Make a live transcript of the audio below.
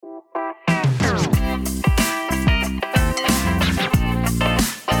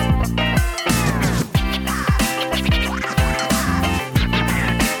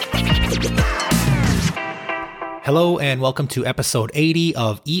Hello and welcome to episode 80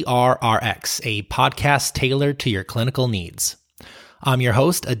 of ERRX, a podcast tailored to your clinical needs. I'm your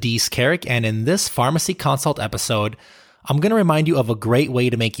host, Adis Carrick, and in this pharmacy consult episode, I'm going to remind you of a great way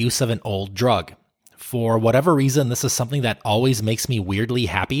to make use of an old drug. For whatever reason, this is something that always makes me weirdly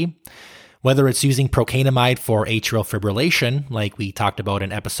happy. Whether it's using procainamide for atrial fibrillation, like we talked about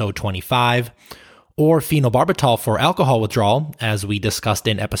in episode 25, or phenobarbital for alcohol withdrawal, as we discussed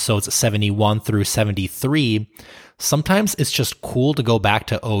in episodes 71 through 73, sometimes it's just cool to go back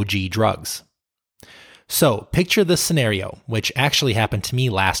to OG drugs. So, picture this scenario, which actually happened to me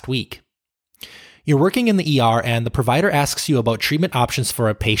last week. You're working in the ER and the provider asks you about treatment options for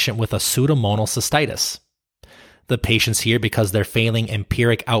a patient with a pseudomonal cystitis. The patient's here because they're failing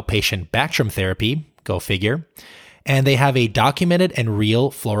empiric outpatient Bactrim therapy, go figure, and they have a documented and real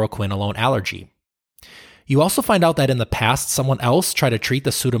fluoroquinolone allergy. You also find out that in the past, someone else tried to treat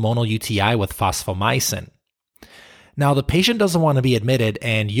the pseudomonal UTI with fosfomycin. Now, the patient doesn't want to be admitted,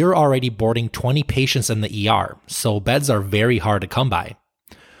 and you're already boarding 20 patients in the ER, so beds are very hard to come by.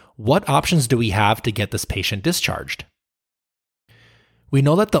 What options do we have to get this patient discharged? We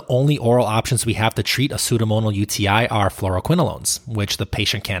know that the only oral options we have to treat a pseudomonal UTI are fluoroquinolones, which the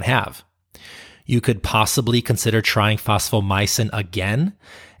patient can't have. You could possibly consider trying fosfomycin again,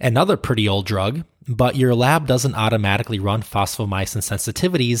 another pretty old drug, but your lab doesn't automatically run fosfomycin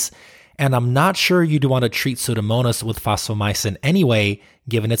sensitivities, and I'm not sure you'd want to treat Pseudomonas with fosfomycin anyway,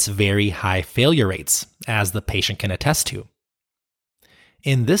 given its very high failure rates, as the patient can attest to.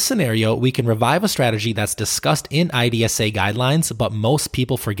 In this scenario, we can revive a strategy that's discussed in IDSA guidelines, but most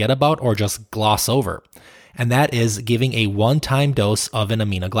people forget about or just gloss over, and that is giving a one-time dose of an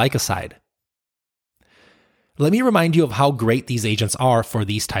aminoglycoside. Let me remind you of how great these agents are for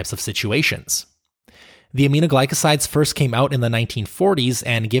these types of situations. The aminoglycosides first came out in the 1940s,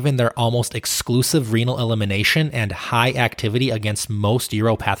 and given their almost exclusive renal elimination and high activity against most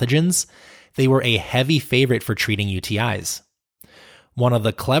uropathogens, they were a heavy favorite for treating UTIs. One of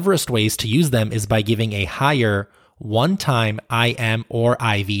the cleverest ways to use them is by giving a higher one-time IM or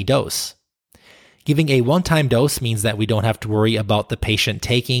IV dose. Giving a one-time dose means that we don't have to worry about the patient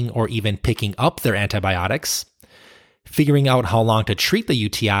taking or even picking up their antibiotics, figuring out how long to treat the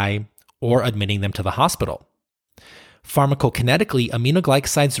UTI, or admitting them to the hospital. Pharmacokinetically,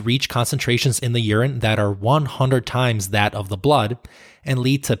 aminoglycosides reach concentrations in the urine that are 100 times that of the blood and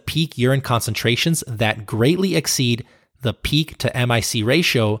lead to peak urine concentrations that greatly exceed the peak to MIC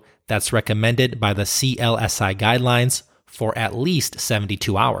ratio that's recommended by the CLSI guidelines for at least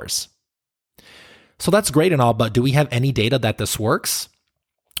 72 hours. So that's great and all, but do we have any data that this works?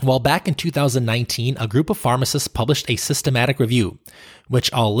 Well, back in 2019, a group of pharmacists published a systematic review,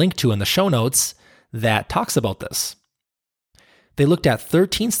 which I'll link to in the show notes, that talks about this. They looked at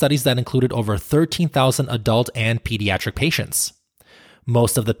 13 studies that included over 13,000 adult and pediatric patients.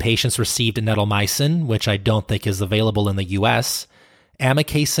 Most of the patients received nettlemycin, which I don't think is available in the US,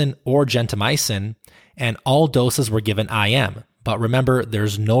 amikacin or gentamicin, and all doses were given IM. But remember,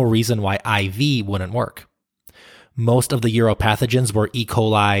 there's no reason why IV wouldn't work. Most of the uropathogens were E.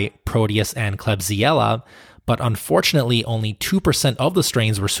 coli, Proteus, and Klebsiella, but unfortunately only 2% of the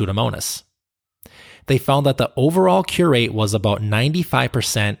strains were Pseudomonas. They found that the overall cure rate was about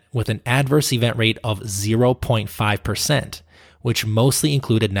 95% with an adverse event rate of 0.5%, which mostly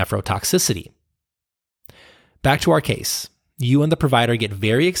included nephrotoxicity. Back to our case. You and the provider get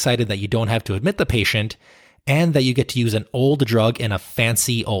very excited that you don't have to admit the patient and that you get to use an old drug in a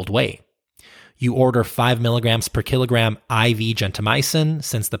fancy old way. You order 5 milligrams per kilogram IV gentamicin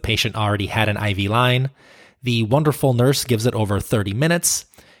since the patient already had an IV line. The wonderful nurse gives it over 30 minutes,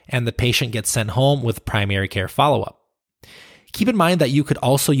 and the patient gets sent home with primary care follow-up. Keep in mind that you could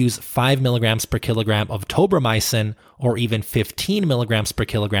also use 5 milligrams per kilogram of tobramycin or even 15 milligrams per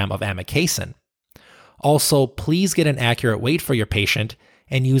kilogram of amikacin. Also, please get an accurate weight for your patient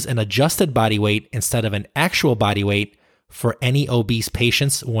and use an adjusted body weight instead of an actual body weight for any obese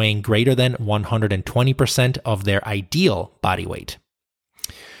patients weighing greater than 120% of their ideal body weight.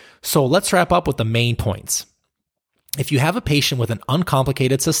 So let's wrap up with the main points. If you have a patient with an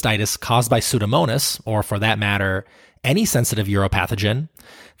uncomplicated cystitis caused by Pseudomonas, or for that matter, any sensitive uropathogen,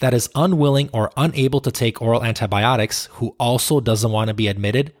 that is unwilling or unable to take oral antibiotics who also doesn't want to be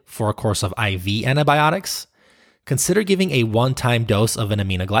admitted for a course of IV antibiotics, consider giving a one-time dose of an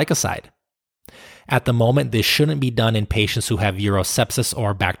aminoglycoside. At the moment, this shouldn't be done in patients who have urosepsis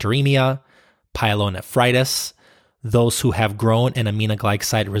or bacteremia, pyelonephritis, those who have grown an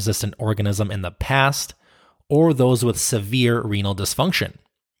aminoglycoside-resistant organism in the past, or those with severe renal dysfunction.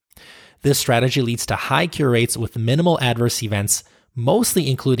 This strategy leads to high cure rates with minimal adverse events, mostly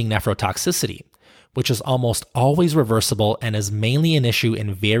including nephrotoxicity, which is almost always reversible and is mainly an issue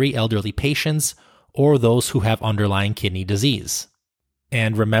in very elderly patients or those who have underlying kidney disease.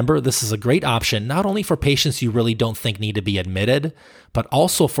 And remember, this is a great option not only for patients you really don't think need to be admitted, but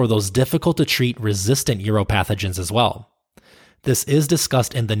also for those difficult to treat resistant uropathogens as well. This is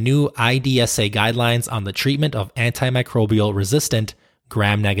discussed in the new IDSA guidelines on the treatment of antimicrobial resistant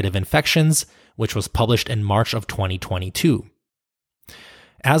gram-negative infections, which was published in March of 2022.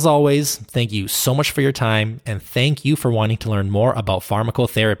 As always, thank you so much for your time, and thank you for wanting to learn more about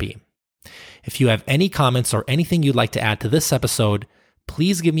pharmacotherapy. If you have any comments or anything you'd like to add to this episode,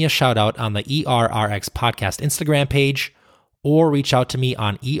 please give me a shout out on the ERRX Podcast Instagram page or reach out to me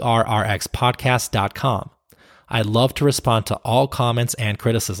on errxpodcast.com. I love to respond to all comments and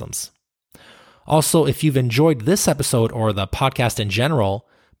criticisms. Also, if you've enjoyed this episode or the podcast in general,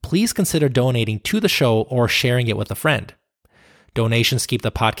 please consider donating to the show or sharing it with a friend. Donations keep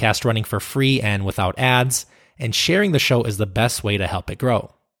the podcast running for free and without ads, and sharing the show is the best way to help it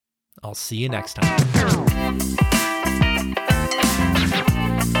grow. I'll see you next time.